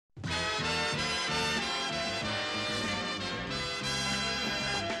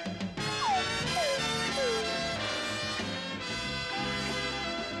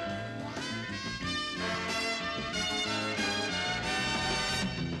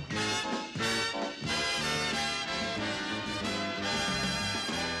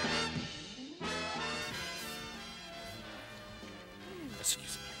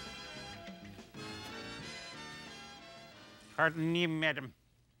Pardon me, madam.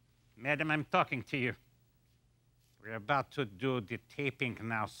 Madam, I'm talking to you. We're about to do the taping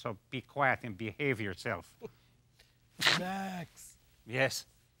now, so be quiet and behave yourself. Max. Yes.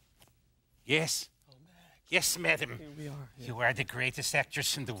 Yes. Oh, Max. Yes, madam. Here we are. Yeah. You are the greatest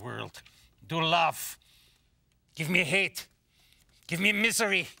actress in the world. Do love. Give me hate. Give me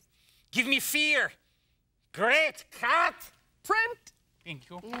misery. Give me fear. Great. Cut. Print. Thank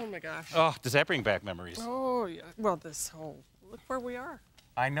you. Oh my gosh. Oh, does that bring back memories? Oh yeah. Well, this whole look where we are.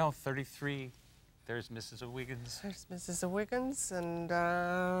 I know, 33. There's Mrs. O'Wiggins. There's Mrs. O'Wiggins, and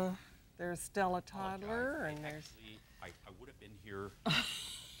there's Stella Toddler, and there's. Actually, I would have been here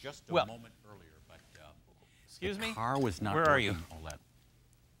just a Well, moment earlier, but excuse me? the car was not Where working are you? all that.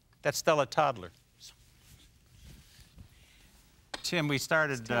 That's Stella Toddler. Tim, we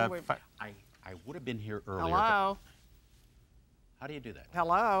started. I would have been here earlier. Hello. But how do you do that?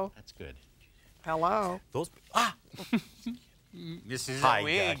 Hello. That's good. Hello. Those. Mrs. Hi,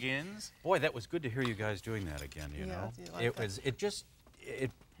 O'Wiggins. Boy, that was good to hear you guys doing that again. You Yeah, know, do you like that? It just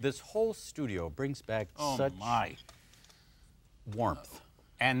this whole studio brings back such warmth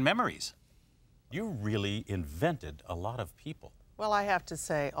And memories. You really invented a lot of people. Well, I have to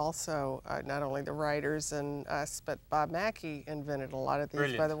say also, not only the writers and us, but Bob Mackie invented a lot of these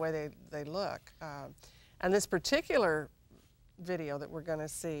Brilliant. by the way they look. And this particular video that we're going to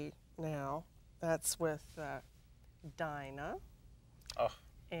see now, that's with Dinah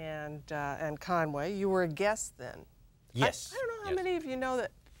and Conway. You were a guest then. Yes. I don't know how many of you know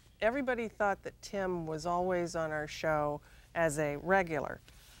that everybody thought that Tim was always on our show as a regular.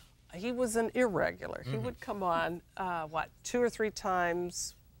 He was an irregular. He would come on, what, 2 or 3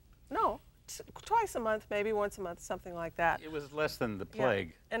 times? No, twice a month, maybe once a month, something like that. It was less than the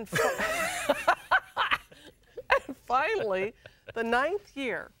plague. Yeah. And finally, the 9th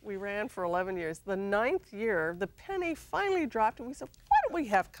year, we ran for 11 years. The 9th year, the penny finally dropped, and we said, why don't we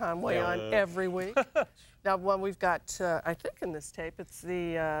have Conway on every week? Now, when we've got, I think in this tape, it's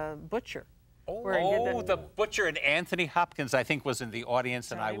the Butcher. Oh, the Butcher, and Anthony Hopkins, I think, was in the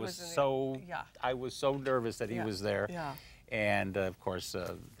audience, and Yeah, I he was was in so yeah. I was so nervous that he Yeah. was there. Yeah. And of course,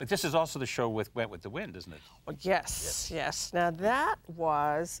 but this is also the show with Went with the Wind, isn't it? Oh, yes. Now that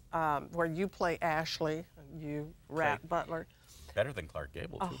was where you play Ashley, you Rat Butler. Better than Clark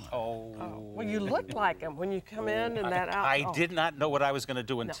Gable, too. Well, you look like him when you come in and that out. I did not know what I was going to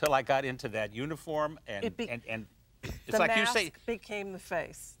do until I got into that uniform, and the it's like you say. became the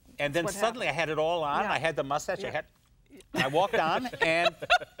face. And then That's what suddenly I had it all on. Yeah. I had the mustache. Yeah. I walked on, and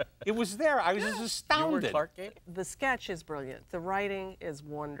it was there. I was just astounded. You were Clark Gable? The sketch is brilliant. The writing is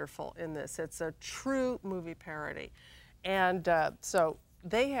wonderful in this. It's a true movie parody. And so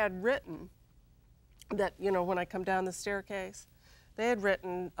they had written that, you know, when I come down the staircase, they had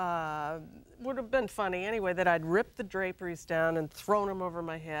written, would have been funny anyway, that I'd ripped the draperies down and thrown them over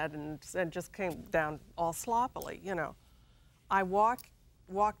my head and just came down all sloppily, you know. I walked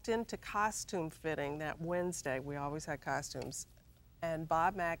into costume fitting that Wednesday. We always had costumes. And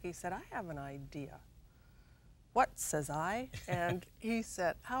Bob Mackie said, I have an idea. What, says I? And he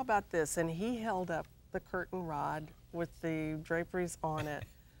said, how about this? And he held up the curtain rod with the draperies on it.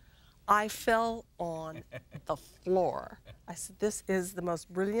 I fell on the floor. I said, this is the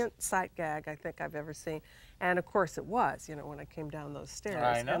most brilliant sight gag I think I've ever seen. And of course it was, you know, when I came down those stairs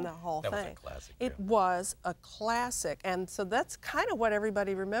I know. and the whole That was a thing. classic, It yeah. was a classic. And so that's kind of what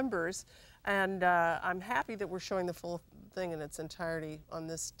everybody remembers. And I'm happy that we're showing the full thing in its entirety on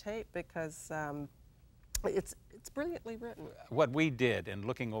this tape because it's brilliantly written. What we did, and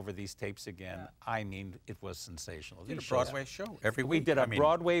looking over these tapes again, I mean, it was sensational. You did a These shows- Broadway show every We week. did a I mean,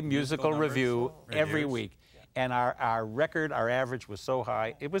 Broadway musical numbers, review every reviews. week. And our record, our average was so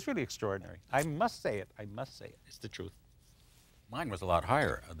high. It was really extraordinary. I must say it. I must say it. It's the truth. Mine was a lot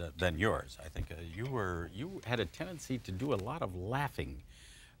higher than yours. I think you had a tendency to do a lot of laughing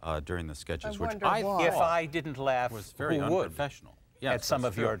during the sketches, which wonder I why. If I didn't laugh, was very who would? unprofessional. Yes, At some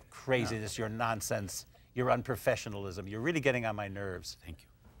that's of your true. craziness, your nonsense, your unprofessionalism. You're really getting on my nerves. Thank you.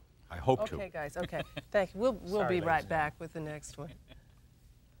 I hope to. Okay, guys, okay. Thank you. We'll Sorry, be ladies right and back with the next one.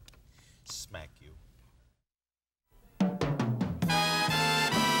 Smack you.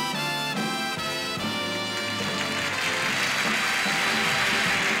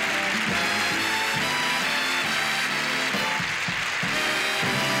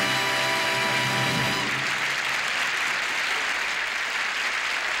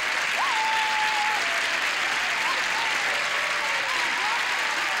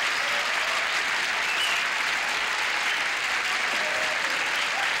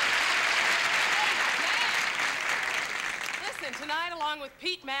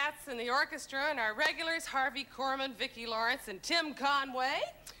 Pete Matz in the orchestra, and our regulars, Harvey Korman, Vicki Lawrence, and Tim Conway,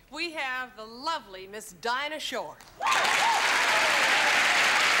 we have the lovely Miss Dinah Shore.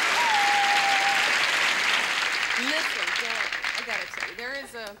 Listen, Dan, I gotta tell you, there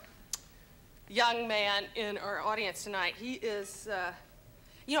is a young man in our audience tonight. He is,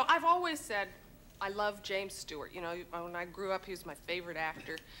 you know, I've always said I love James Stewart. You know, when I grew up, he was my favorite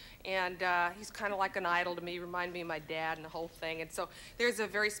actor. And he's kind of like an idol to me, reminded me of my dad and the whole thing. And so there's a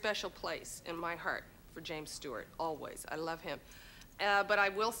very special place in my heart for James Stewart, always. I love him. But I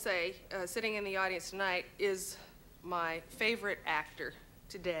will say, sitting in the audience tonight is my favorite actor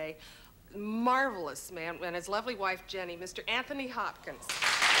today. Marvelous man, and his lovely wife, Jenny, Mr. Anthony Hopkins.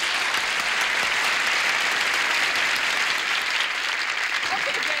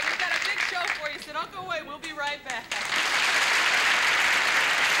 Okay, Jane, we've got a big show for you, so don't go away. We'll be right back.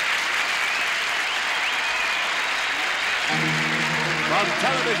 From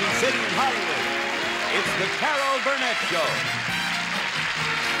Television City in Hollywood, it's the Carol Burnett Show.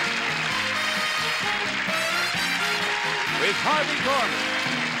 With Harvey Korman,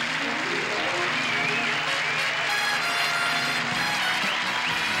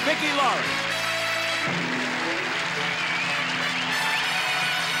 Vicki Lawrence,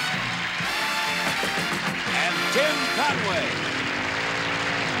 and Tim Conway.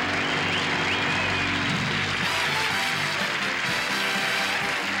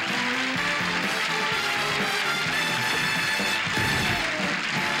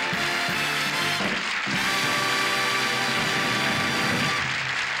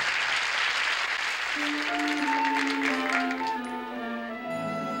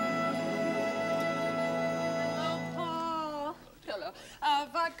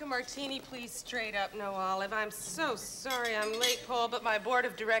 Vodka martini, please, straight up, no olive. I'm so sorry I'm late, Paul, but my board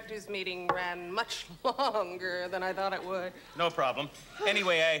of directors meeting ran much longer than I thought it would. No problem.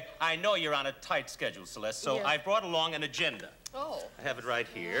 Anyway, I know you're on a tight schedule, Celeste, so Yes. I brought along an agenda. Oh. I have it right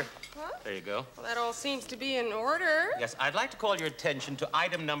here. Huh? There you go. Well, that all seems to be in order. Yes, I'd like to call your attention to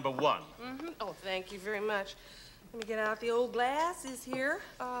item number 1. Mm-hmm. Oh, thank you very much. Let me get out the old glasses here.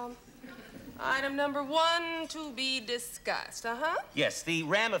 Item number 1 to be discussed, Yes, the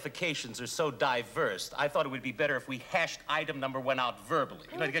ramifications are so diverse, I thought it would be better if we hashed item number 1 out verbally.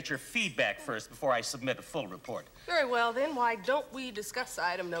 You know, to get your feedback first before I submit a full report. Very well, then, why don't we discuss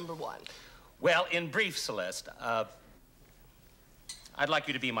item number 1? Well, in brief, Celeste, I'd like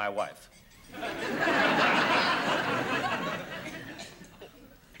you to be my wife.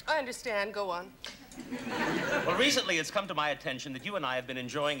 I understand. Go on. Well, recently it's come to my attention that you and I have been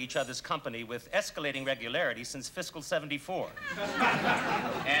enjoying each other's company with escalating regularity since fiscal '74.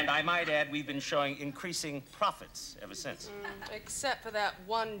 And I might add, we've been showing increasing profits ever since. Except for that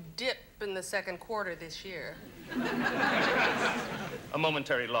one dip in the second quarter this year. A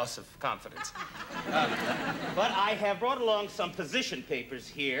momentary loss of confidence. But I have brought along some position papers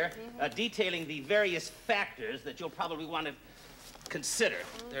here detailing the various factors that you'll probably want to consider.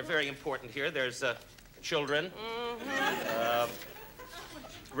 They're very important here. There's children,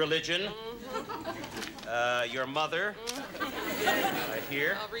 religion, your mother, right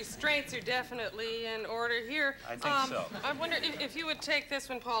here. Restraints are definitely in order here. I think so. I wonder if you would take this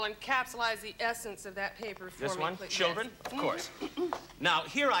one, Paul, and capsulize the essence of that paper for This me, one? please. Children? Yes. Of course. Now,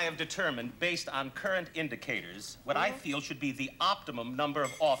 here I have determined, based on current indicators, what I feel should be the optimum number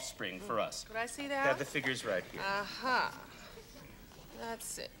of offspring for us. Could I see I that? have the figures right here.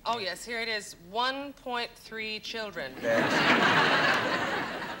 That's it. Oh, yes, here it is. 1.3 children.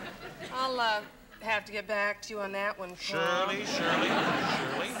 I'll have to get back to you on that one, Paul. Shirley.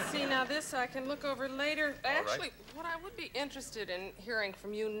 See, now this I can look over later. Actually, right. what I would be interested in hearing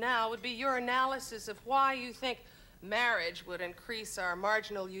from you now would be your analysis of why you think marriage would increase our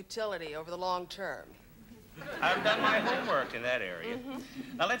marginal utility over the long term. I've done my homework in that area.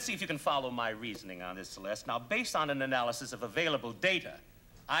 Now, let's see if you can follow my reasoning on this, Celeste. Now, based on an analysis of available data,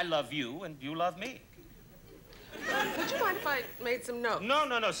 I love you and you love me. Would you mind if I made some notes? No,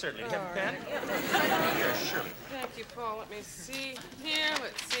 certainly. Do you have a pen? Here, Shirley. Thank you, Paul. Let me see here.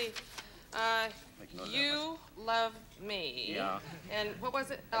 Let's see. You love me. Yeah. And what was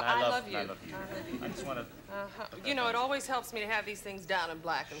it? And I love you. I love you. I just want to... You know, it always helps me to have these things down in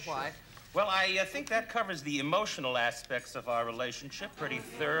black and white. Well, I think that covers the emotional aspects of our relationship pretty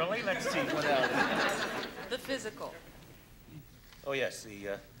thoroughly. Let's see what else. The physical. Oh, yes,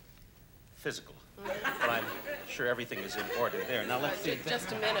 the physical. But I'm sure everything is in order there. Now, let's see.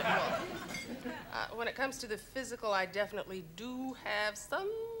 Just a minute, Paul. When it comes to the physical, I definitely do have some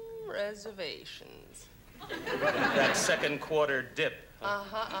reservations. That second quarter dip. Well,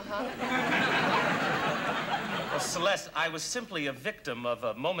 Celeste, I was simply a victim of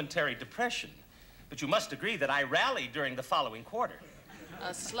a momentary depression. But you must agree that I rallied during the following quarter.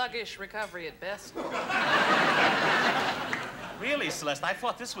 A sluggish recovery at best. Really, Celeste, I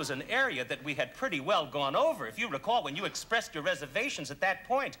thought this was an area that we had pretty well gone over. If you recall, when you expressed your reservations at that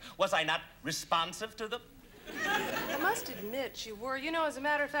point, was I not responsive to them? I must admit you were. You know, as a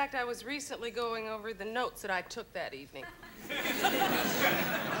matter of fact, I was recently going over the notes that I took that evening.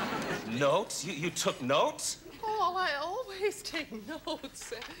 Notes? You took notes? Oh, I always take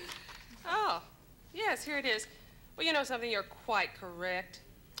notes. Oh, yes, here it is. Well, you know something, you're quite correct.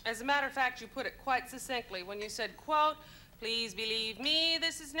 As a matter of fact, you put it quite succinctly when you said, quote, "Please believe me,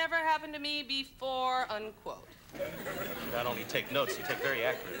 this has never happened to me before," unquote. You not only take notes, you take very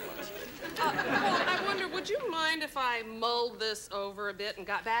accurate ones. Well, I wonder, would you mind if I mulled this over a bit and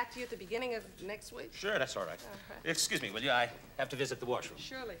got back to you at the beginning of next week? Sure, that's all right. Excuse me, will you? I have to visit the washroom.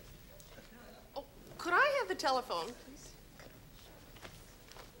 Surely. Oh, could I have the telephone, please?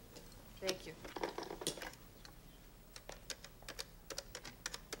 Thank you.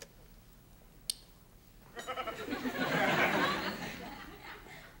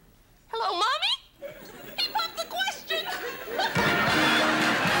 Hello, Mommy? Keep up the question.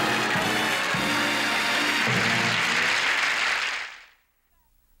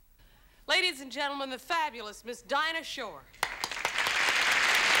 Ladies and gentlemen, the fabulous Miss Dinah Shore.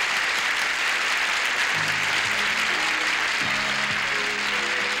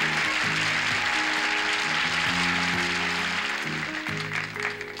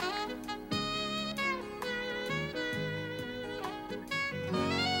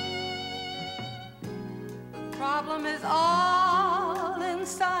 The problem is all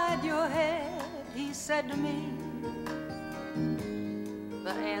inside your head, he said to me.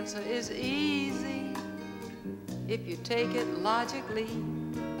 The answer is easy if you take it logically.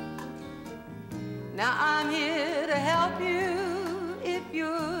 Now I'm here to help you if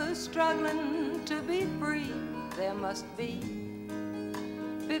you're struggling to be free. There must be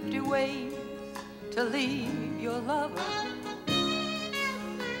 50 ways to leave your lover.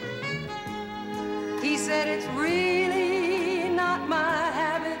 He said it's really not my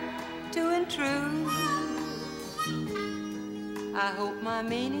habit to intrude. I hope my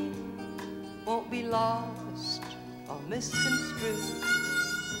meaning won't be lost or misconstrued.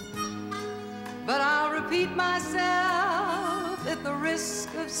 But I'll repeat myself at the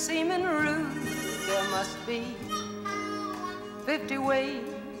risk of seeming rude. There must be 50 ways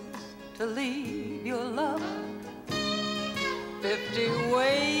to leave your lover. 50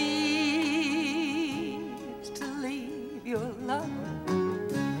 ways to leave your lover.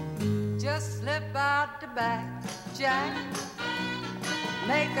 Just slip out the back, Jack.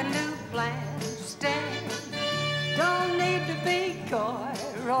 Make a new plan, stand. Don't need to be coy,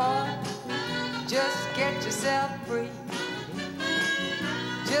 Roy. Just get yourself free.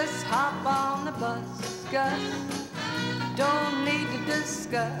 Just hop on the bus, Gus. Don't need to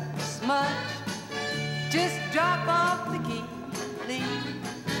discuss much. Just drop off the key, leave,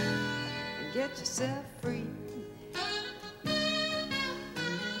 and get yourself free.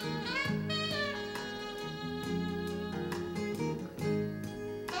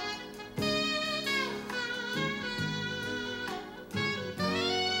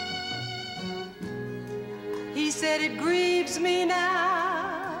 He said it grieves me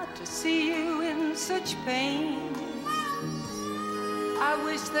now to see you in such pain. I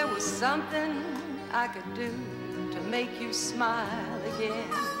wish there was something I could do to make you smile again.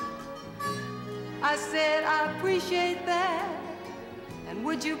 I said I appreciate that, and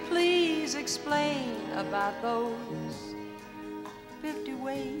would you please explain about those 50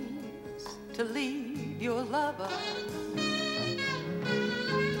 ways to leave your lover?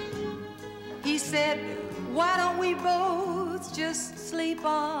 He said, why don't we both just sleep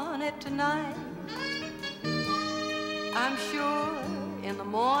on it tonight? I'm sure in the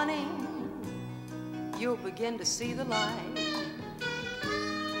morning you'll begin to see the light.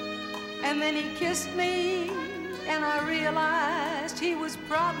 And then he kissed me, and I realized he was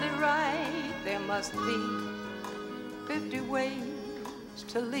probably right. There must be 50 ways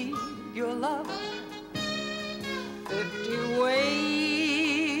to leave your lover. 50 ways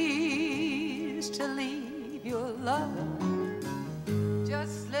to leave your lover.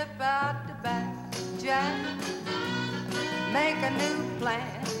 Just slip out the back, Jack. Make a new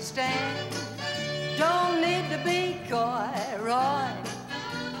plan, stand. Don't need to be coy, Roy.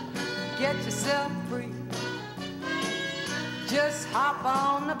 Get yourself free. Just hop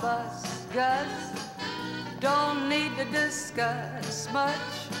on the bus, Gus. Don't need to discuss much.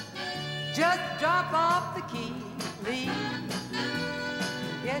 Just drop off the key, leave,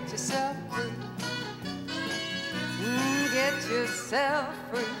 get yourself free. Get yourself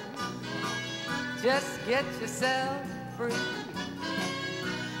free. Just get yourself free.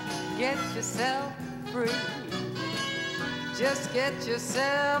 Get yourself free. Just get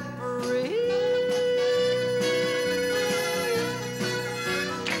yourself free.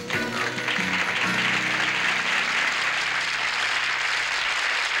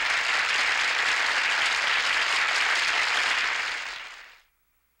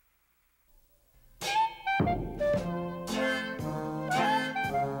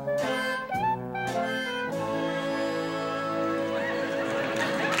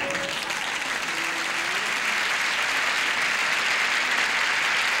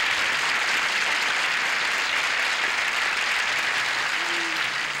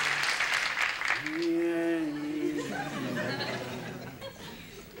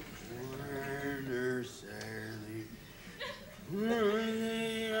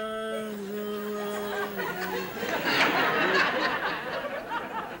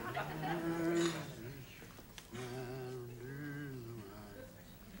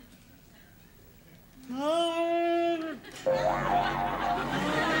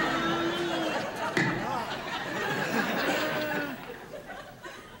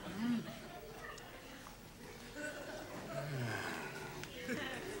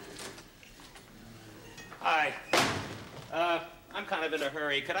 Hi. I'm kind of in a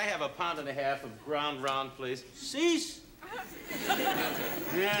hurry. Could I have 1.5 pounds of ground round, please? Cease.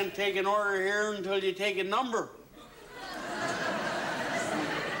 Can't take an order here until you take a number.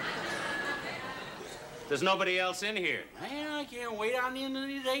 There's nobody else in here. Man, I can't wait on you until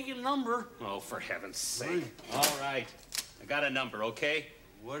you take a number. Oh, for heaven's sake. All right. I got a number, okay?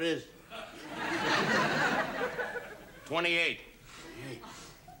 What is? 28. Hey,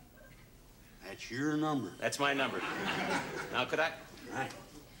 that's your number. That's my number. Now, could I? All right.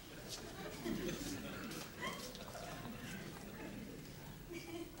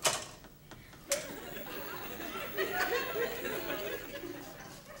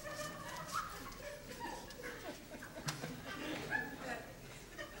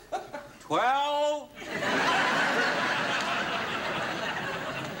 Well.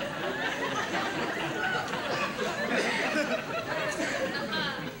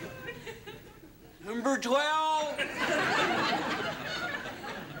 Number 12.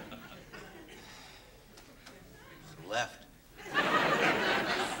 Left.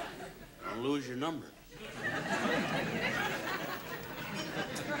 Don't lose your number.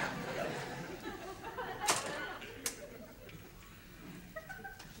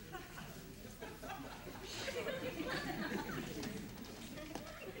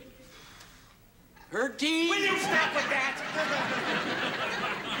 Her team. Will you stop with that?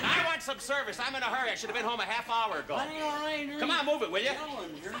 I want some service. I'm in a hurry. I should have been home a half hour ago. All right, Come on, move it, will you?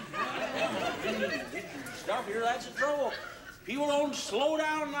 Stuff here, that's the trouble. People don't slow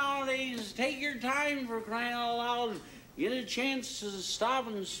down nowadays. Take your time, for crying out loud. Get a chance to stop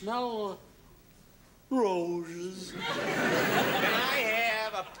and smell roses. Can I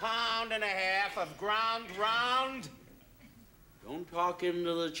have 1.5 pounds of ground round? Don't talk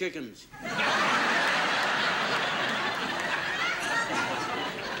into the chickens. All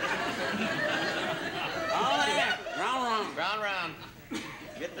that. Round. Ground round.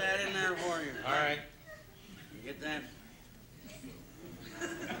 Get that in there for you. All right. You get that?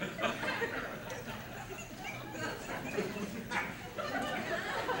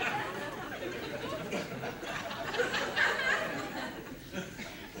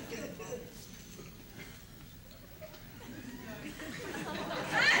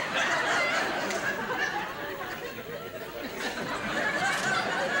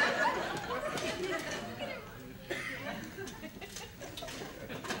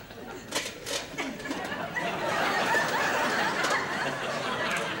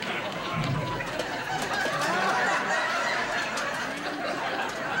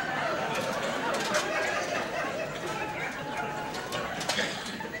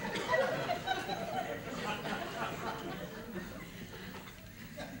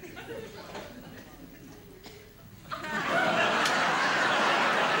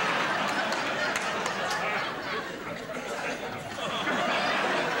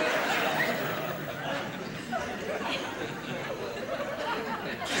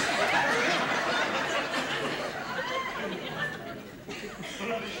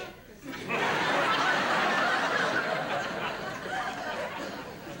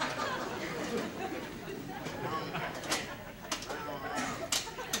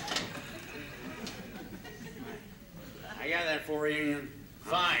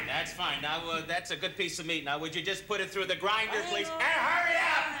 Fine, that's fine. Now, that's a good piece of meat. Now, would you just put it through the grinder, please? Hey, hurry up!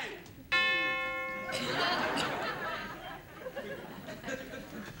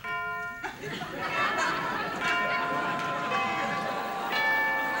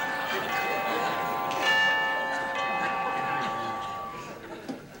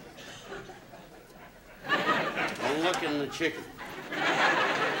 Don't look in the chicken. Will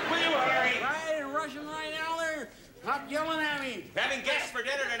you hurry? Right, rushing right out there. Not yelling at me. Having guests for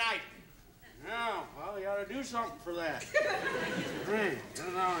dinner tonight. No, well, you ought to do something for that. Right, get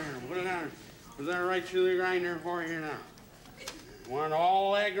it down here. Put it down here. Put that right through the grinder for you now. Want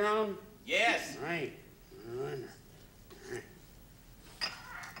all that ground? Yes. Right. Right.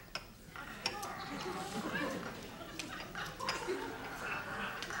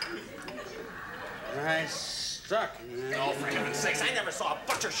 Right, stuck. Oh, for heaven's sakes, I never saw a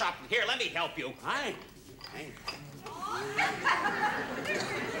butcher shop in here. Let me help you. Aye.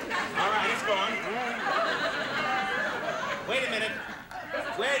 All right, it's gone. Wait a minute.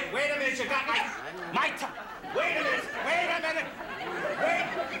 Wait a minute. You got my time. Wait a minute. Wait a minute. Wait.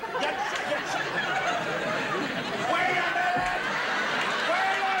 Wait a minute. Wait a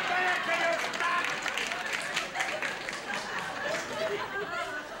minute. Can you stop?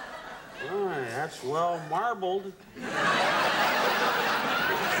 Aye, that's well marbled.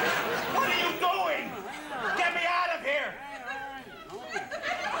 What are you doing? Get me out of here.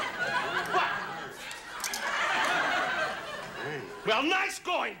 What? Well, nice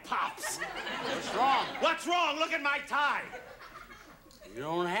going, Pops. What's wrong? What's wrong? Look at my tie. You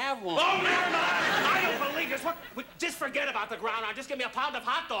don't have one. Oh, never mind. I don't believe this. What? Just forget about the ground. Now, just give me a pound of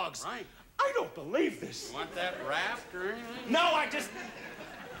hot dogs. Right. I don't believe this. You want that wrapped or anything? No, I just...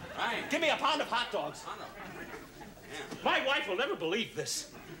 Right. Give me a pound of hot dogs. I know. My wife will never believe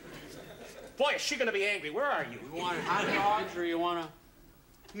this. Boy, is she going to be angry. Where are you? You want hot dogs or you want a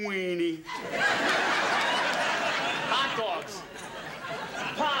weenie? Hot dogs.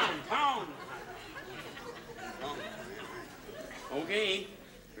 Pound. Okay.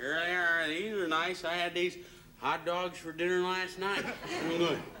 Here they are. These are nice. I had these hot dogs for dinner last night.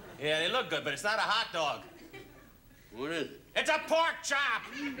 Good. Yeah, they look good, but it's not a hot dog. What is it? It's a pork chop.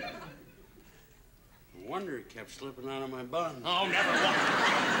 No wonder it kept slipping out of my bun. Oh, never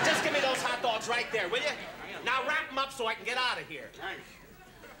mind. Just give me those hot dogs right there, will you? Now wrap them up so I can get out of here. Right.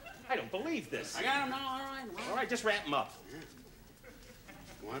 I don't believe this. I got them now. All right. All right, just wrap them up.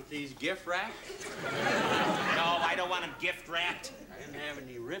 Want these gift wrapped? No, I don't want them gift wrapped. I didn't have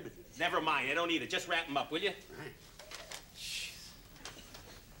any ribbons. Never mind, I don't need it. Just wrap them up, will you? Right.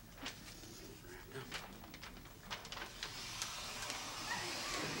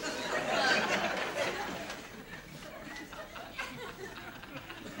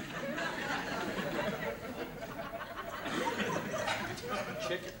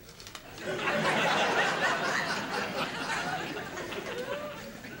 Chicken.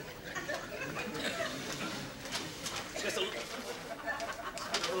 Just a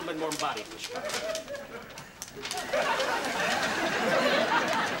little bit more body.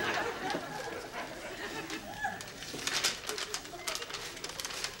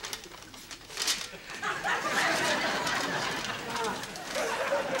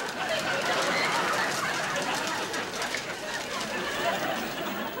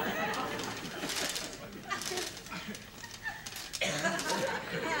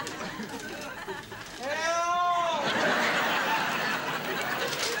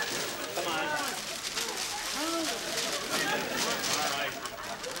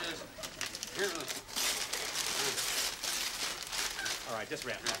 All right, just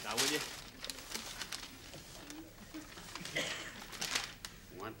wrap it up now, will you?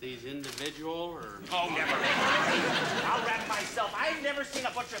 Want these individual or? Oh, never mind. I'll wrap myself. I've never seen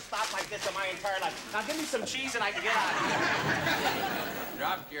a butcher stop like this in my entire life. Now give me some cheese and I can get out of here.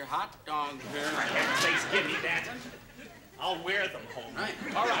 Dropped your hot dogs For there. heaven's sakes, give me that. I'll wear them home. Right.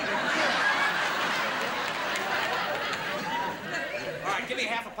 All right. All right, give me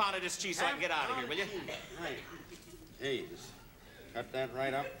half a pound of this cheese so I can get out of here, will you? Right. Hey, just cut that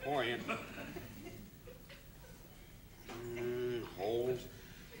right up for you. Holes.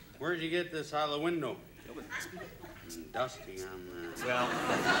 Where'd you get this out of the window? Dusty on there. Well,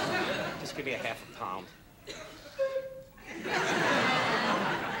 just give me a half a pound.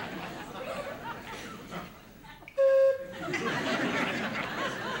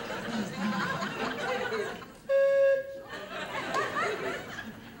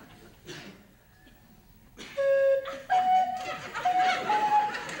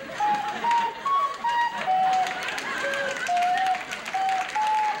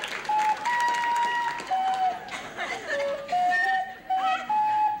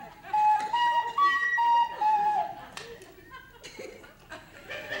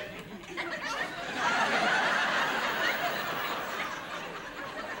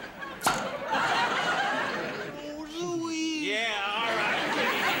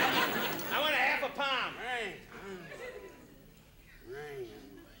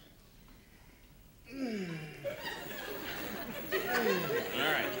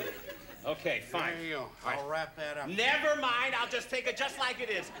 fine. There you go. I'll wrap that up. Never mind. I'll just take it just like it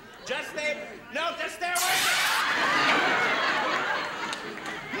is. Just stay. No, just stay away.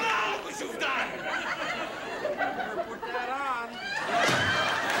 No, what you've done. Better put that on.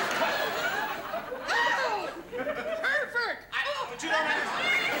 Perfect. But you don't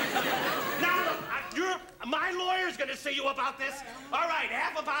understand. Now, my lawyer's gonna sue you about this. All right,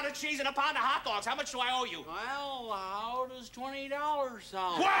 half a pound of cheese and a pound of hot dogs. How much do I owe you? Well, how does $20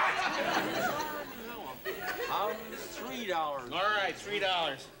 sound? What? How does $3? All right,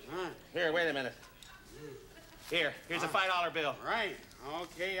 $3. Here, wait a minute. Here's a $5 bill. Right.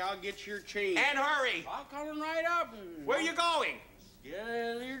 Okay, I'll get your change. And hurry. I'll come right up. Where are you going?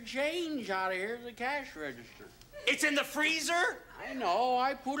 Get your change out of here at the cash register. It's in the freezer? I know,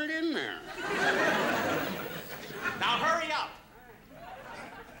 I put it in there. Now hurry up.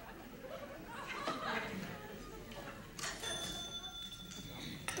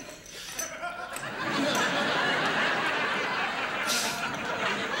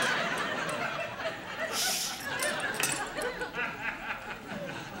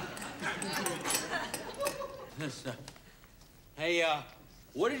 Hey,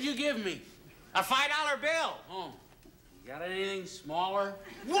 what did you give me? A $5 bill. Oh, you got anything smaller?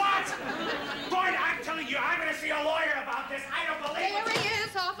 What? Boy, I'm telling you, I'm gonna see a lawyer about this. I don't believe it. There he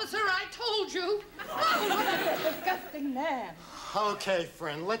is, officer. I told you. Oh, what a disgusting man. Okay,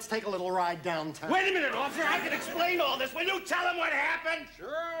 friend, let's take a little ride downtown. Wait a minute, officer. I can explain all this. Will you tell him what happened? Sure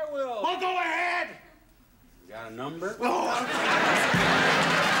I will. Well, go ahead. You got a number?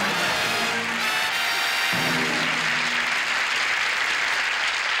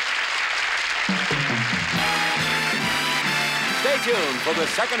 Stay tuned for the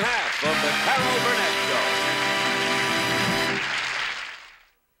second half of the Carol Burnett Show.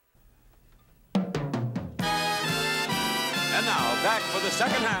 And now, back for the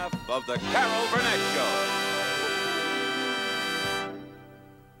second half of the Carol Burnett Show.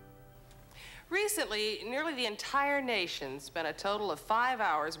 Recently, nearly the entire nation spent a total of 5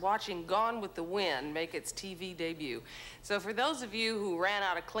 hours watching Gone with the Wind make its TV debut. So for those of you who ran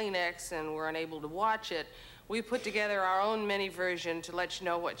out of Kleenex and were unable to watch it, we put together our own mini version to let you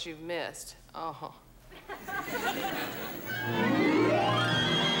know what you've missed. Uh-huh.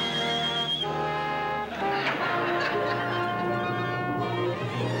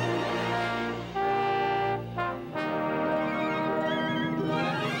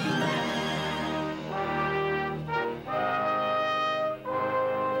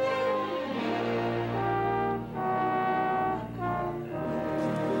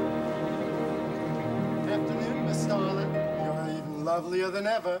 Afternoon, Miss Starlet. You're even lovelier than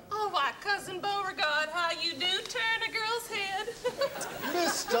ever. Oh, why, Cousin Beauregard, how you do turn a girl's head.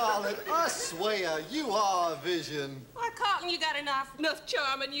 Miss Starlet, I swear, you are a vision. Why, Carlton, you got enough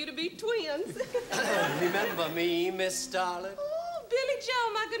charm in you to be twins. Remember me, Miss Starlet? Oh, Billy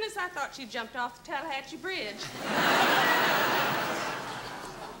Joe, my goodness, I thought you jumped off the Tallahatchie Bridge.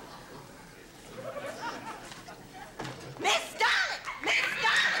 Miss Starlet! Miss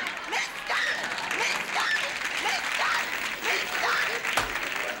Starlet! Miss Starlet! Miss Starlet! Miss Starlet! Miss Starlet!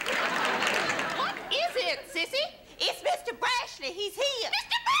 What is it, sissy? It's Mr. Brashley. He's here.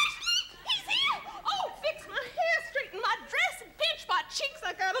 Mr. Brashley! He's here! Oh, fix my hair, straighten my dress, and pinch my cheeks.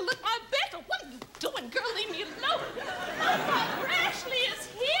 I gotta look my best. What are you doing, girl? Leave me alone. Oh, why, Brashley is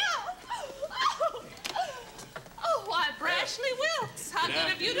here. Oh, why, Brashley Wilkes. How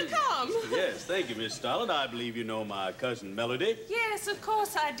good of you to come. Yes, thank you, Miss Starlet. I believe you know my cousin Melody. Yes, of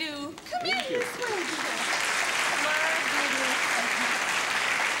course I do. Come in this way, dear. My goodness.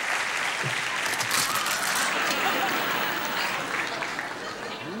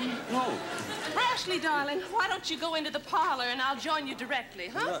 No. Brashley, darling, why don't you go into the parlor and I'll join you directly,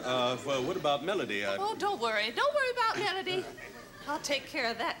 huh? Well, what about Melody? Oh, don't worry. Don't worry about Melody. I'll take care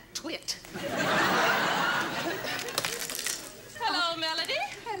of that twit. Hello, Melody.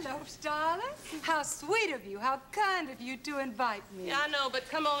 Hello, Starlet. How sweet of you, how kind of you to invite me. Yeah, I know, but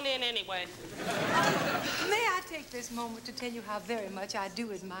come on in anyway. May I take this moment to tell you how very much I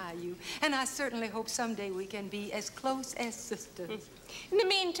do admire you, and I certainly hope someday we can be as close as sisters. In the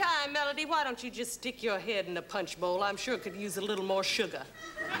meantime, Melody, why don't you just stick your head in the punch bowl? I'm sure it could use a little more sugar.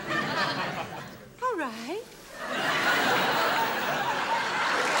 All right.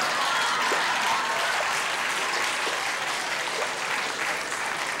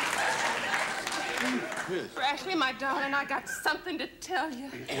 Yes. Brashley, my darling, I got something to tell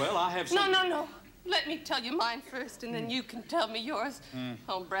you. Well, I have some... No. Let me tell you mine first, and then you can tell me yours.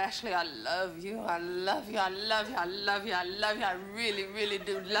 Oh, Brashley, I love you. I love you. I love you. I love you. I love you. I really, really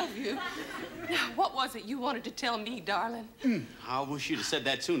do love you. Now, what was it you wanted to tell me, darling? I wish you'd have said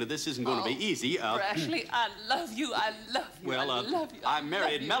that sooner. This isn't going to be easy. Brashley, I love you. I love you. Well, I love you. I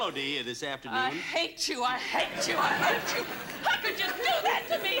married Melody this afternoon. I hate you. I hate you. I hate you. How could you do that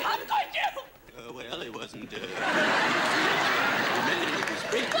to me? How could you? Well, it wasn't, Well,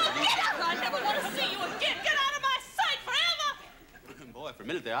 get out! I never want to see you again. Get out of my sight forever! Boy, for a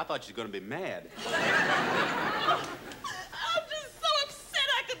minute there, I thought you were going to be mad. I'm just so upset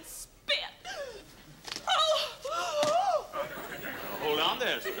I can spit. Oh! Hold on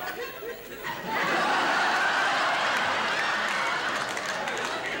there, sweetheart.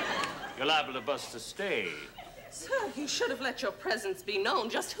 You're liable to bust a stay. Sir, you should have let your presence be known.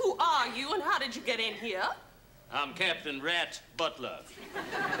 Just who are you and how did you get in here? I'm Captain Rat Butler.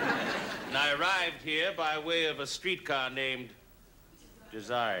 And I arrived here by way of a streetcar named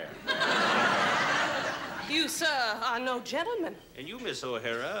Desire. You, sir, are no gentleman. And you, Miss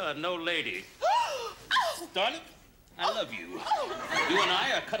O'Hara, are no lady. Darling, I love you. You and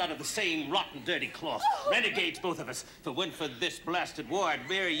I are cut out of the same rotten, dirty cloth. Renegades, both of us. If it weren't for this blasted war, I'd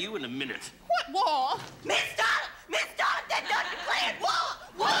bury you in a minute. What war? Miss Darling, they're done declared war!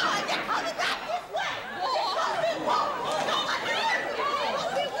 War! They're coming back this way! War!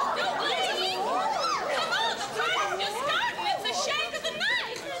 Don't leave! Come on, the party's just starting. It's the shake of the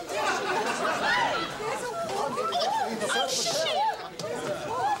night. Oh, shit!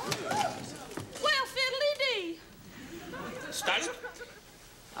 Well, fiddly-dee. Started?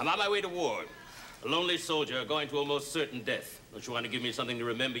 I'm on my way to war. A lonely soldier going to almost certain death. Don't you want to give me something to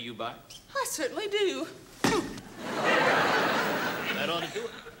remember you by? I certainly do. That ought to do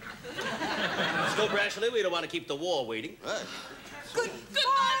it. Let's go, Brashley. We don't want to keep the war waiting. Goodbye,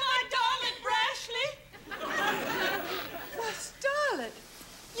 my darling Brashley. Well, Starlet,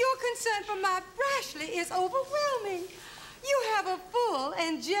 your concern for my Brashley is overwhelming. You have a full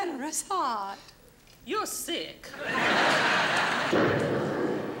and generous heart. You're sick.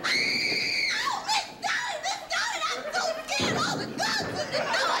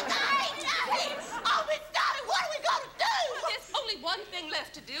 One thing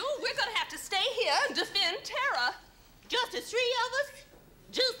left to do. We're gonna have to stay here and defend Terra. Just the three of us?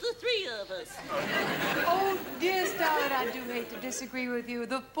 Just the three of us. Oh, dear Starlet, I do hate to disagree with you.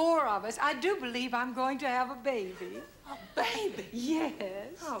 The four of us, I do believe I'm going to have a baby. A baby?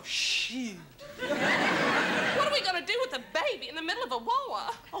 Yes. Oh, shoot. What are we gonna do with a baby in the middle of a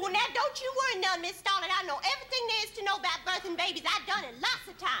war? Oh, now don't you worry none, Miss Starlet. I know everything there is to know about birthing babies. I've done it lots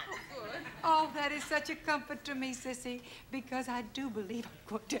of times. Good. Oh, that is such a comfort to me, Sissy, because I do believe I'm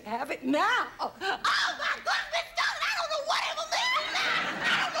going to have it now. Oh, my goodness, Miss Starlet, I don't know whatever means now.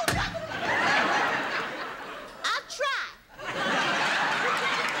 I don't know nothing. I'll try.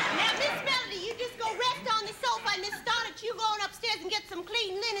 Now, Miss Melody, you just go rest on the sofa, and Miss Starlet, you go on upstairs and get some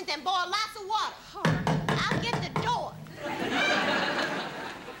clean linens and boil lots of water. I'll get the door.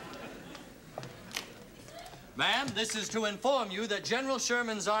 Ma'am, this is to inform you that General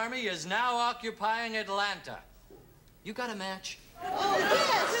Sherman's army is now occupying Atlanta. You got a match? Oh,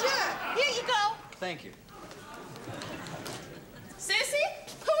 yes, sure. Here you go. Thank you. Sissy,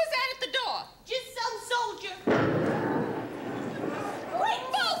 who is that at the door? Just some soldier. Great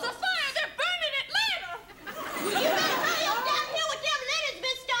balls of fire! They're burning Atlanta! You better hurry up down here with them linens,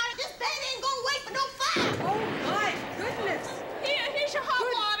 Miss Starlet. This band ain't gonna wait for no fire. Oh, my goodness. Here's your hot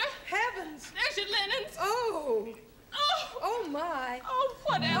water. Heavens. There's your linens. Oh. Oh. Oh, my. Oh,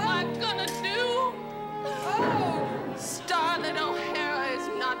 what am I gonna do? Oh. Starlet O'Hara is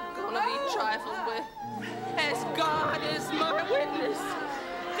not gonna be trifled with. As God is my witness,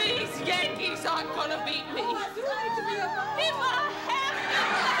 these Yankees aren't gonna beat me. If I have to...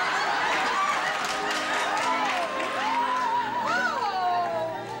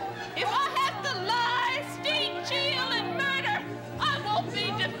 If I have to lie, steal, chill, and murder, I won't be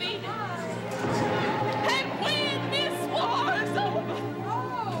defeated. And when this war is over,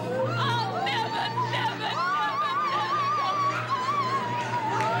 I'll never, never, never, never go.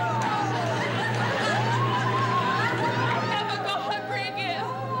 I'll never go hungry again.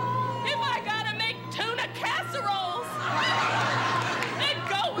 If I gotta make tuna casseroles.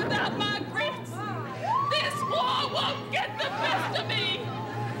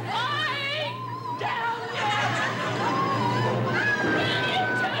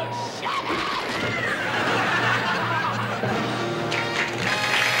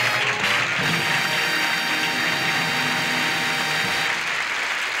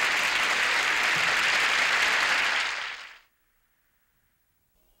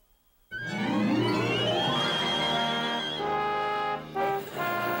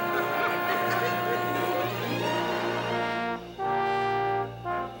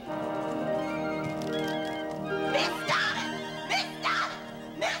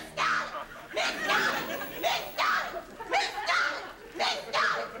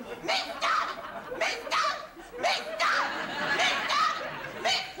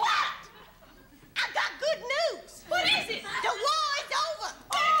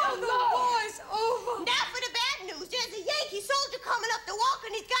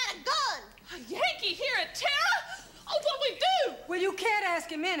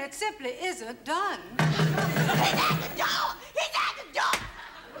 when it simply isn't done. He's at the door! He's at the door!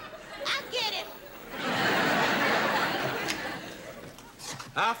 I'll get him.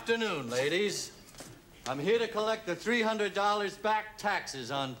 Afternoon, ladies. I'm here to collect the $300 back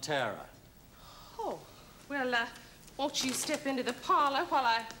taxes on Terra. Oh, well, won't you step into the parlor while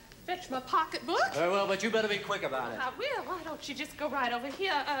I fetch my pocketbook? Very well, but you better be quick about it. I will. Why don't you just go right over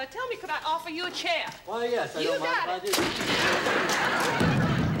here? Tell me, could I offer you a chair? Why, yes, I don't mind if I do.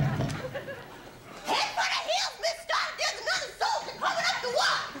 Head for the hills, Miss Starr. There's another soldier coming up the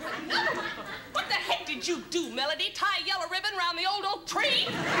wall. Another one? What the heck did you do, Melody? Tie a yellow ribbon around the old oak tree?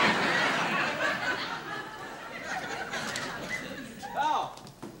 Oh,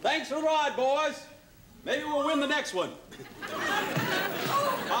 thanks for the ride, boys. Maybe we'll win the next one.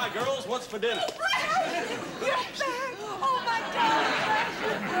 Hi, girls. What's for dinner? You're back! Oh, my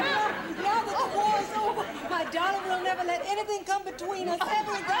darling, now that the war's over, my darling will never let anything come between us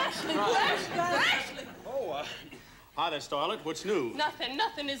ever again. Brashley! Oh, hi there, Starlet. What's new?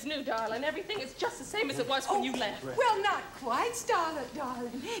 Nothing is new, darling. Everything is just the same as it was when you left. Well, not quite, Starlet,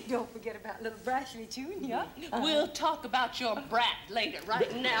 darling. Don't forget about little Brashley Jr. We'll talk about your brat later.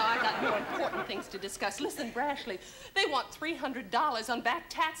 Right now, I got more important things to discuss. Listen, Brashley, they want $300 on back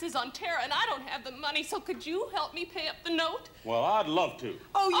taxes on Terra, and I don't have the money, so could you help me pay up the note? Well, I'd love to.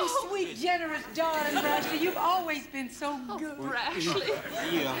 Oh, you sweet, generous darling, Brashley. You've always been so good. Brashley.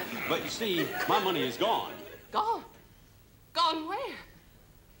 Yeah, but you see, my money is gone. Gone? Gone where?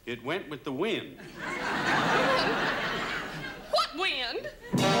 It went with the wind. What wind?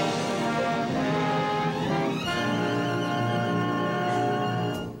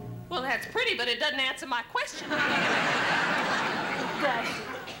 Well, that's pretty, but it doesn't answer my question.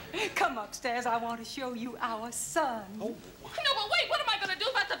 Brashley, come upstairs. I want to show you our son. No, but wait, what am I going to do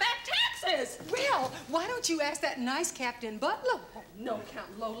about the back taxes? Well, why don't you ask that nice Captain Butler? Oh, no,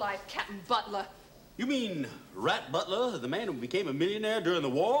 Count Lowlife, Captain Butler. You mean Rat Butler, the man who became a millionaire during the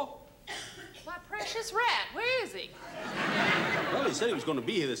war? My precious rat, where is he? Well, he said he was going to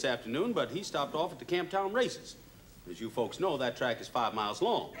be here this afternoon, but he stopped off at the Camptown races. As you folks know, that track is 5 miles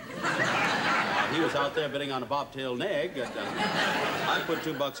long. He was out there betting on a bobtail nag. I put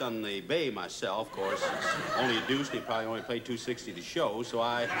 $2 on the bay myself, of course. It's only a deuce, and he probably only played $2.60 to show, so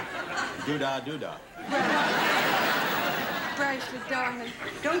I doo-dah. Brashley, darling,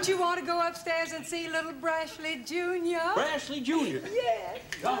 don't you want to go upstairs and see little Brashley Jr.? Brashley Jr.? Yes.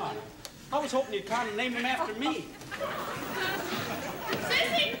 God, I was hoping you'd kind of name him after me.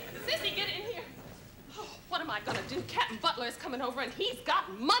 Sissy, get in here. Oh, what am I gonna do? Captain Butler is coming over, and he's got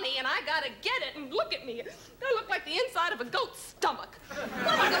money, and I gotta get it. And look at me. I look like the inside of a goat's stomach.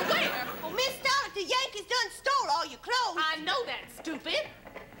 What am I gonna wear? Well, Miss Starlet, the Yankees done stole all your clothes. I know that, stupid.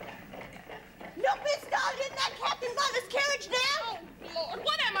 Look, Miss Starlet, isn't that Captain Butler's carriage now? Oh, Lord,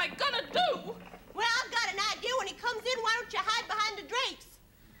 what am I gonna do? Well, I've got an idea. When he comes in, why don't you hide behind the drapes?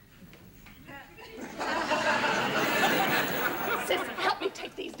 Sissy, help me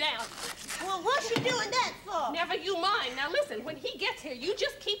take these down. Well, what's she doing that for? Never you mind. Now, listen, when he gets here, you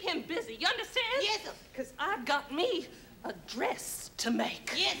just keep him busy. You understand? Yes, sir. Because I've got me a dress to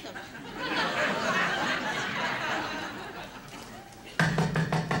make. Yes, sir.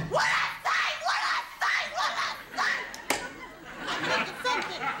 What I say? I'm making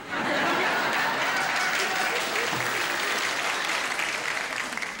something.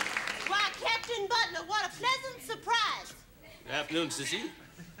 Why, Captain Butler, what a pleasant surprise. Good afternoon, Sissy.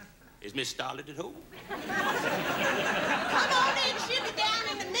 Is Miss Starlet at home? Come on in, she'll be down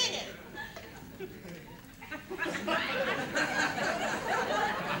in a minute.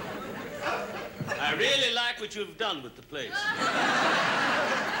 I really like what you've done with the place.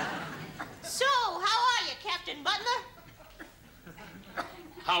 So, how are you, Captain Butler?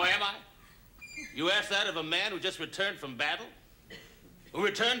 How am I? You ask that of a man who just returned from battle? Who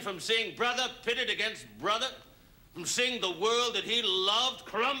returned from seeing brother pitted against brother? From seeing the world that he loved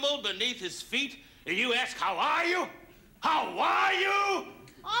crumble beneath his feet? And you ask, how are you? How are you? Oh,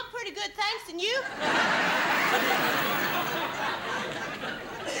 I'm pretty good, thanks, and you?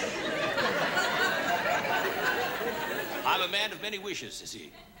 I'm a man of many wishes,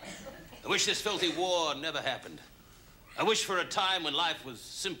 Sissy. I wish this filthy war never happened. I wish for a time when life was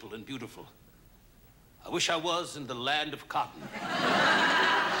simple and beautiful. I wish I was in the land of cotton.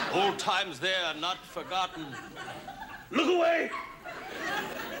 Old times there are not forgotten. Look away!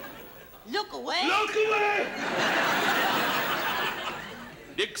 Look away? Look away!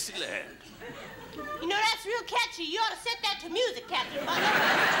 Dixieland. You know, that's real catchy. You ought to set that to music, Captain Butler.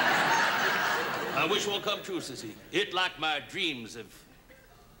 I wish will come true, Sissy. It, like my dreams, have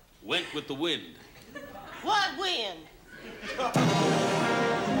went with the wind. What wind?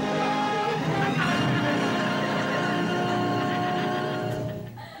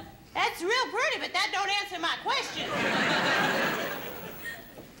 That's real pretty, but that don't answer my question.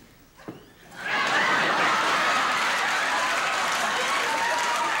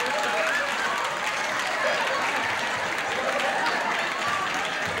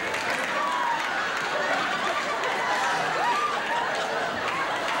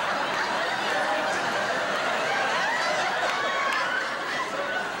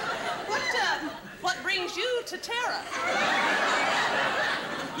 What brings you to Terra?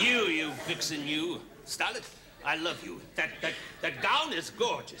 You vixen, you. Starlet, I love you. That gown is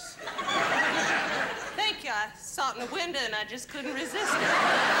gorgeous. Thank you. I saw it in the window and I just couldn't resist it.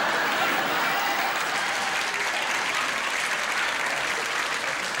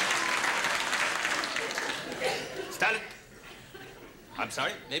 Starlet. I'm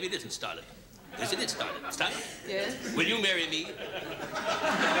sorry, maybe it isn't Starlet. Isn't it Starlet? Starlet? Yes? Will you marry me?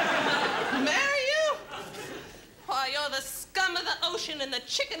 Marry you? Why, you're the scum of the ocean and the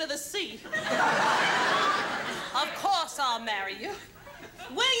chicken of the sea. Of course I'll marry you.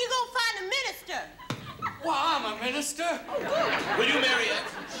 Where you gonna find a minister? Well, I'm a minister. Will you marry it?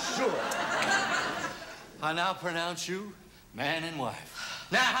 Sure. I now pronounce you man and wife.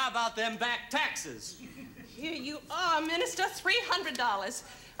 Now, how about them back taxes? Here you are, minister, $300.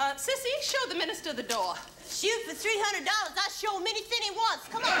 Sissy, show the minister the door. Shoot, for $300, I'll show him anything he wants.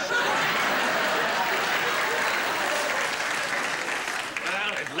 Come on, show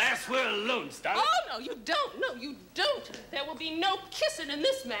Well, at last we're alone, Starlet. Oh, no, you don't. No, you don't. There will be no kissing in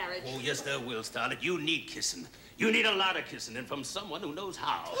this marriage. Oh, yes, there will, Starlet. You need kissing. You need a lot of kissing, and from someone who knows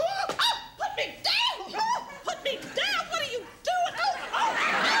how. Oh, put me down! Oh, put me down! What are you doing? Oh.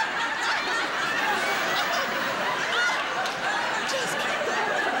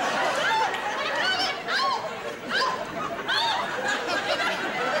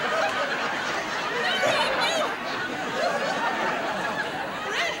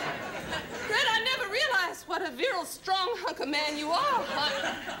 What a virile, strong hunk of man you are.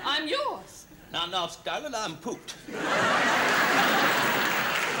 I'm yours. Now, Starlet, I'm pooped.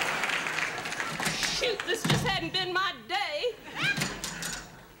 Shoot, this just hadn't been my day.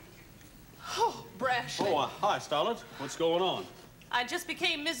 Oh, Brashley. Oh, hi, Starlet. What's going on? I just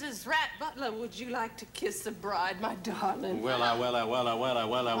became Mrs. Rat Butler. Would you like to kiss the bride, my darling? Well, Brashley, you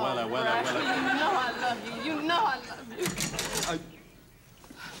know I love you. You know I love you.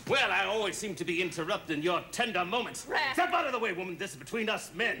 Well, I always seem to be interrupting your tender moments. Rat. Step out of the way, woman. This is between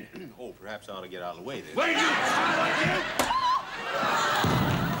us men. Oh, perhaps I ought to get out of the way then. Wait, you!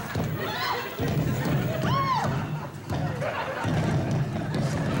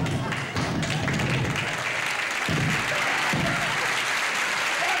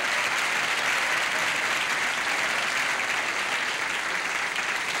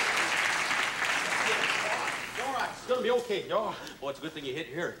 It's gonna be okay, y'all. Boy, it's a good thing you hit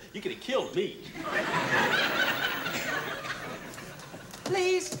here. You could have killed me.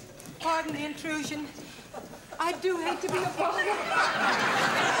 Please, pardon the intrusion. I do hate to be a bother.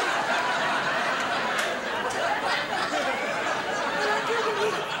 But I do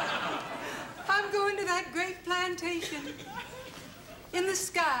believe I'm going to that great plantation in the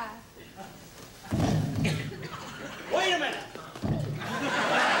sky. Wait a minute.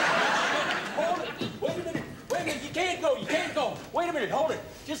 Hold it. Wait a minute. Wait a minute. You can't go. You can't go. Wait a minute. Hold it.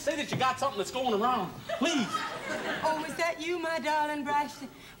 Just say that you got something that's going around. Please. Oh, is that you, my darling Brashley?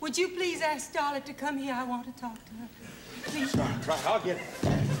 Would you please ask Starlet to come here? I want to talk to her. Please. Right, I'll get it.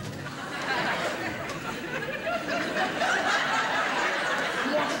 I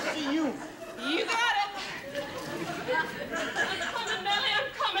want to see you. You got it. I'm coming, Melly. I'm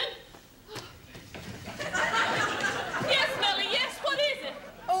coming. Yes, Melly. Yes. What is it?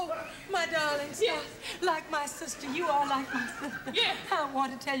 Oh, my darling. Yes. Like my sister. You are like my sister. Yes. I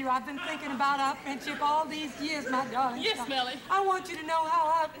want to tell you, I've been thinking about our friendship all these years, my darling. Yes, Melly. I want you to know how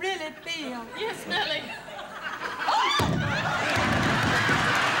I really feel. Yes, Melly.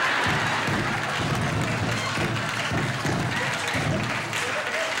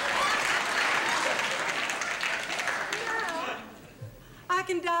 I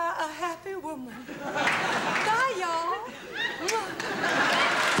can die a happy woman. Bye, y'all.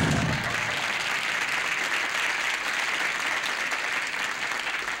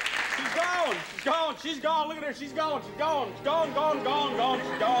 She's gone. She's gone. She's gone. Look at her. She's gone. She's gone. She's gone, gone, gone, gone.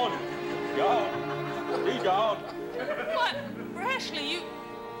 She's gone. She's gone. She's gone. What? Brashley,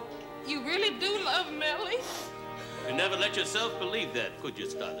 you really do love Melly? You never let yourself believe that, could you,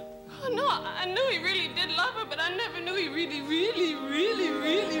 Starlet? Oh, no, I knew he really did love her, but I never knew he really, really, really,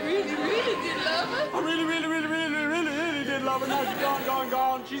 really, really, really did love her. I really, really, really, really, really, really did love her. Now she's gone, gone,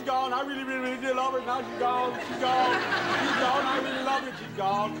 gone. She's gone. I really, really, really did love her. Now she's gone. She's gone. She's gone. I really love her. She's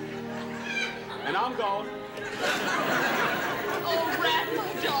gone. And I'm going. Oh, Rat,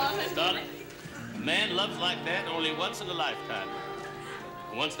 my darling. Darling, a man loves like that only once in a lifetime.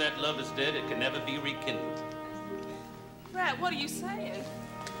 And once that love is dead, it can never be rekindled. Rat, what are you saying?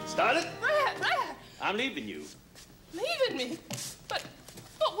 Starlet? Rat! I'm leaving you. Leaving me? But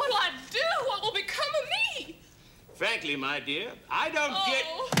what'll I do? What will become of me? Frankly, my dear, I don't get...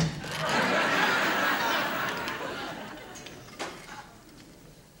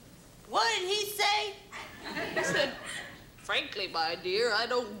 What did he say? He said, frankly, my dear, I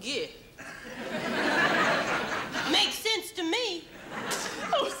don't get. Makes sense to me.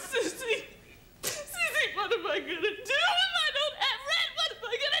 Oh, Sissy. Sissy, what am I gonna do if I don't have rent? What am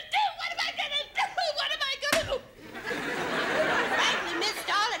I gonna do? What am I gonna do? What am I gonna do? Frankly, Miss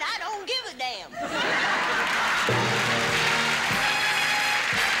Starlet, I don't give a damn.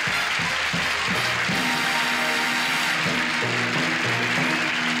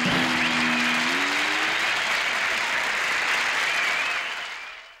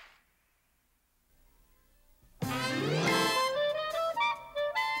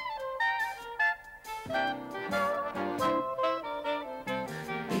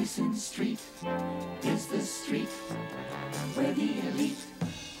 Basin Street is the street where the elite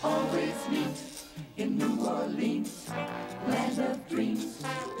always meet. In New Orleans, land of dreams.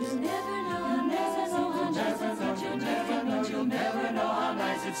 You'll never know how nice it seems. You'll never know how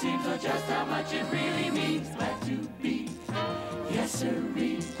nice it seems, or just how much it really means. Glad to be, yes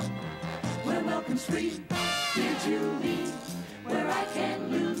sirree, where welcome's free. Dear to me, where I can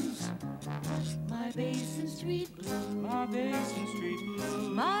lose my Basin Street blues. My Basin Street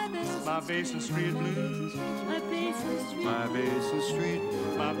blues. My Basin Street blues. My Basin Street. My Basin Street.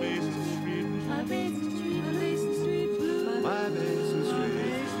 My Basin Street. My Basin Street. My Basin Street blues. My Basin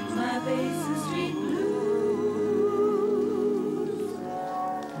Street. My Basin Street blues.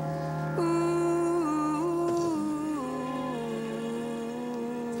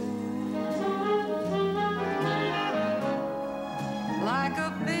 Like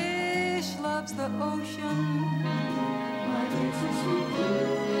a fish loves the ocean, My Basin Street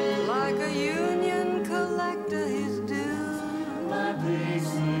blues. like a union collector his due, My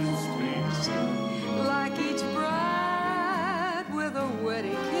Basin Street blues. like each bride with a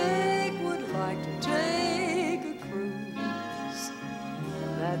wedding cake would like to take a cruise.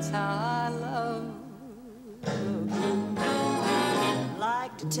 That's how I love the blues.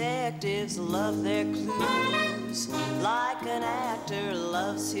 Like detectives love their clues, like an actor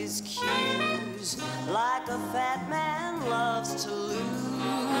loves his cues, like a fat man loves to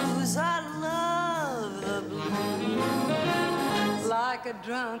lose. I love the blues. Like a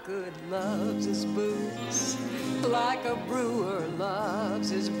drunkard loves his booze, like a brewer loves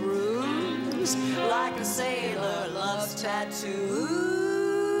his brews, Like a sailor loves tattoos.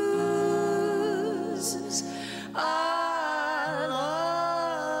 I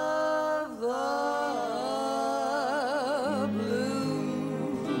love the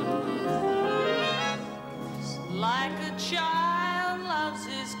blues. Like a child loves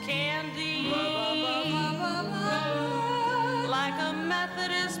his candy, like a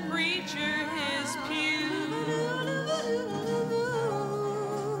Methodist preacher his pew,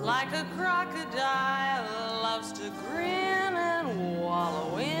 like a crocodile loves to grin and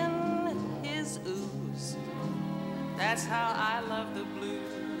wallow in his ooze. That's how I love the blues.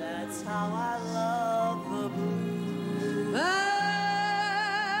 That's how I love the blues.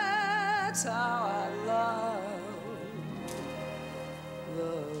 That's how I love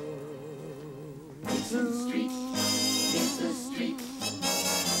the Basin Street is the street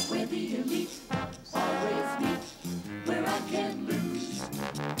where the elite always meet, where I can lose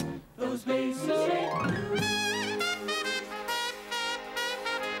those Basin Street blues.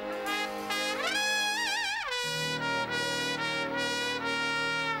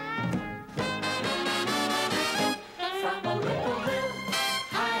 From a whippoorwill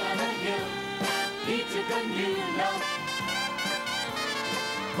high on a hill, he took a new note,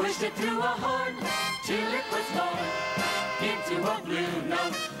 pushed it through a horn till it was born into a blue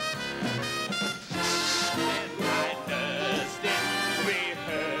note. I nursed it,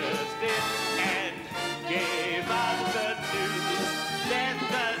 rehearsed it, and gave out the news. Then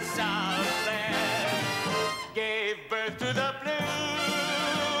the Southland gave birth to the blues.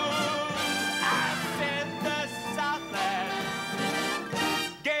 I said the Southland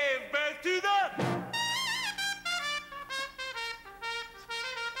gave birth to the...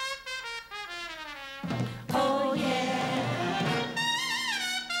 Oh yeah.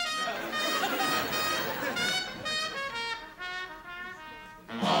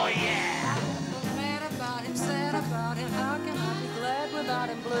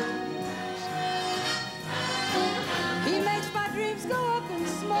 up in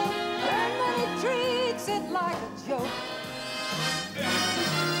smoke, and then he treats it like a joke.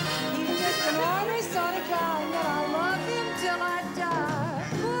 He's just an ordinary sort of guy, and I love him till I die.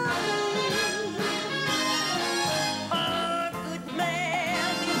 A good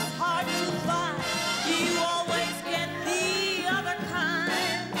man is hard to find. You always get the other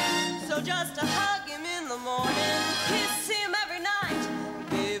kind. So just to hug him in the morning, kiss him every night,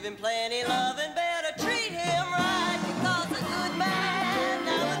 give him plenty love and better treat him right. Because a good man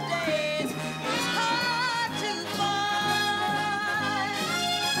nowadays is hard to find.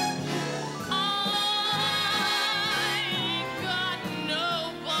 I got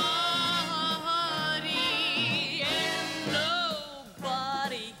nobody, and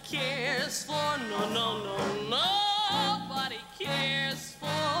nobody cares for. Nobody cares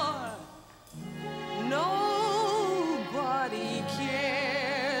for. Nobody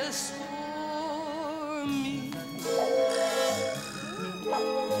cares for me.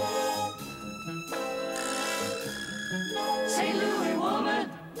 St. Louis woman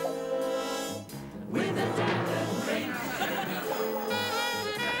with a diamond ring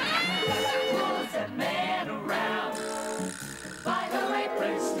pulls that man around by her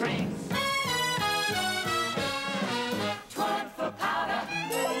apron strings. 'Twas for powder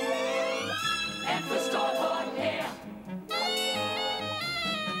and for store-bought hair.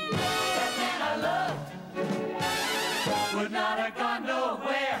 That man I loved would not have gone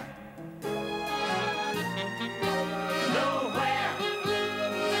nowhere. Nowhere.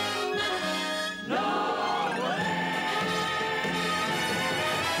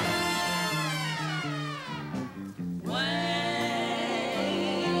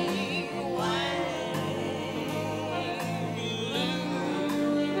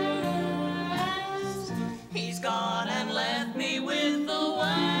 He's gone and left me with the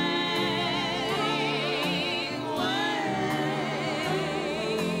wang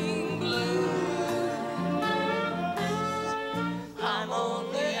blues. I'm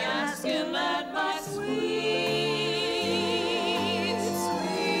only asking that my sweet,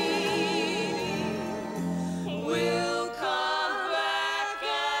 sweetie will come back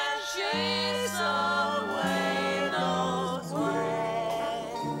and chase away those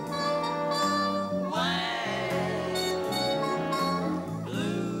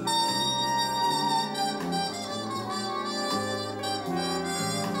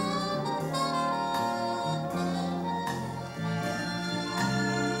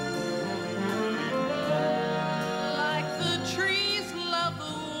like the trees love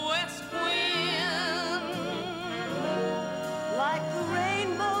the west wind, like the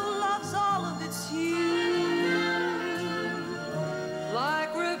rainbow loves all of its hues,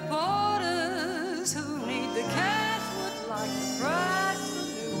 Like reporters who need the cash would like the price of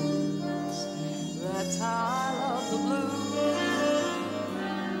news. That's how I love the blues.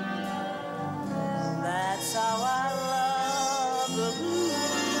 That's how I love the blues.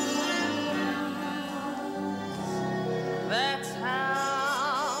 That's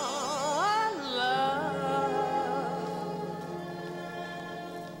how I love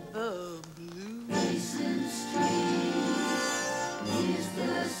the blues. Mason Street is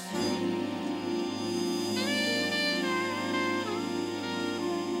the street.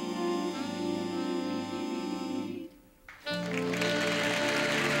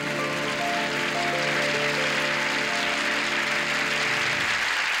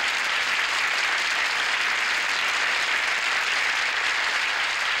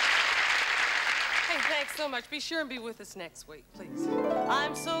 Hey, thanks so much. Be sure and be with us next week, please.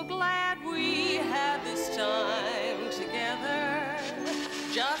 I'm so glad we had this time together,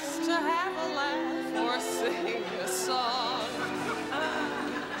 just to have a laugh or sing a song.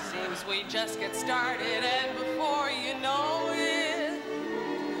 Seems we just get started, and before you know it,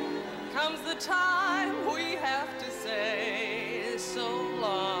 comes the time we have to say so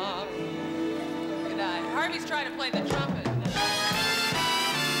long. Good night. Harvey's trying to play the trumpet.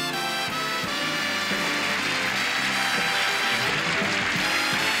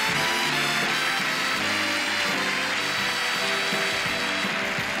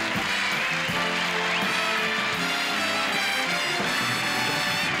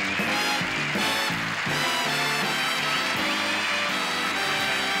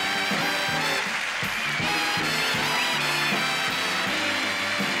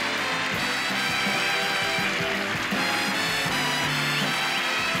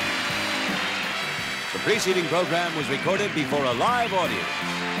 The preceding program was recorded before a live audience.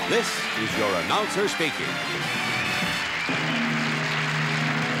 This is your announcer speaking.